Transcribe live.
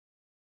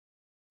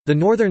The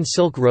Northern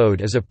Silk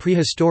Road is a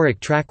prehistoric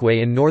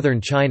trackway in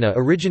northern China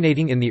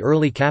originating in the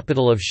early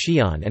capital of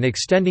Xi'an and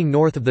extending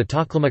north of the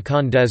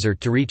Taklamakan Desert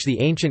to reach the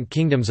ancient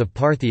kingdoms of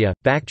Parthia,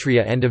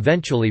 Bactria and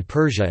eventually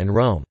Persia and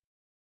Rome.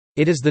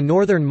 It is the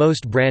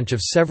northernmost branch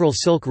of several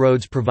Silk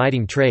Roads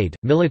providing trade,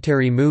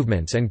 military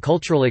movements and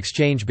cultural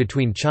exchange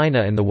between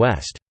China and the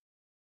West.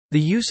 The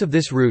use of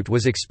this route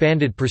was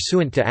expanded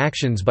pursuant to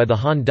actions by the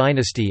Han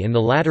dynasty in the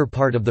latter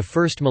part of the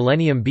first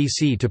millennium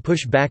BC to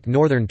push back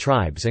northern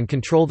tribes and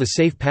control the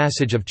safe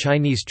passage of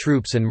Chinese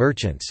troops and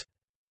merchants.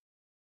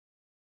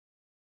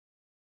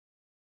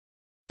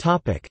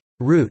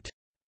 Route.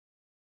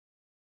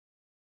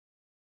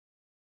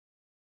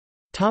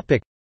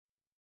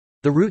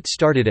 The route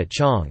started at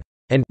Chang,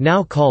 and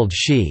now called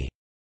Shi,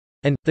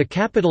 and the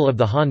capital of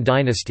the Han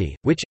dynasty,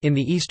 which, in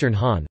the eastern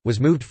Han,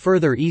 was moved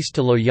further east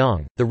to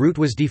Luoyang. The route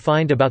was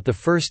defined about the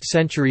 1st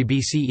century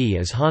BCE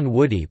as Han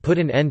Wudi put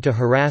an end to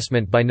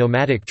harassment by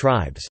nomadic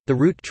tribes. The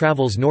route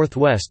travels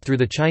northwest through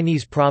the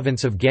Chinese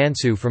province of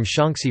Gansu from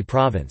Shaanxi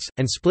province,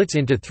 and splits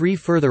into 3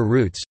 further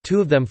routes,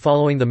 2 of them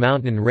following the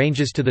mountain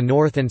ranges to the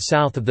north and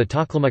south of the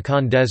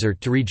Taklamakan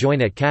Desert to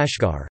rejoin at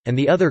Kashgar, and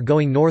the other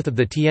going north of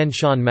the Tian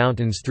Shan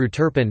Mountains through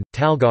Turpan,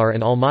 Talgar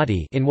and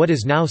Almaty in what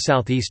is now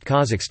southeast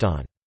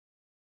Kazakhstan.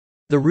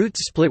 The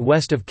routes split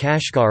west of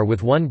Kashgar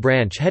with one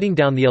branch heading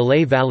down the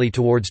Alay Valley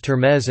towards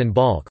Termez and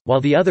Balkh, while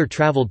the other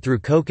traveled through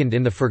Kokand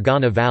in the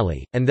Fergana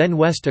Valley, and then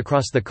west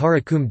across the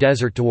Karakum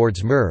Desert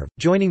towards Merv,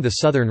 joining the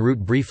southern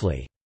route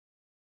briefly.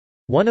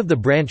 One of the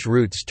branch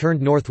routes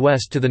turned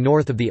northwest to the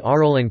north of the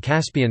Aral and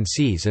Caspian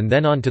Seas and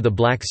then on to the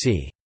Black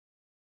Sea.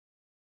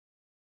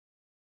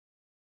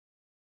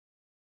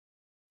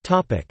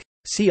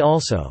 See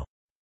also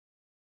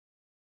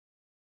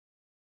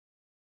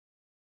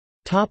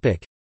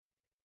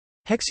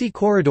Hexi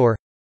Corridor,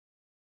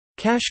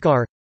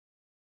 Kashgar,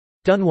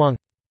 Dunhuang.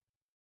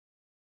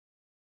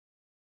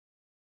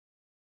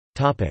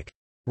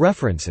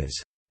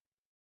 References.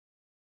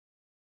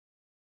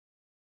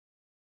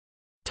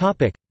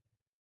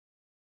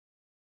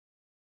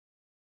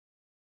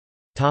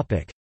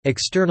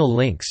 External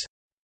links.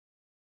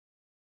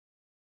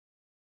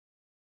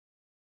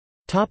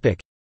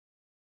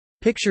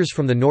 Pictures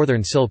from the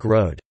Northern Silk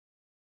Road.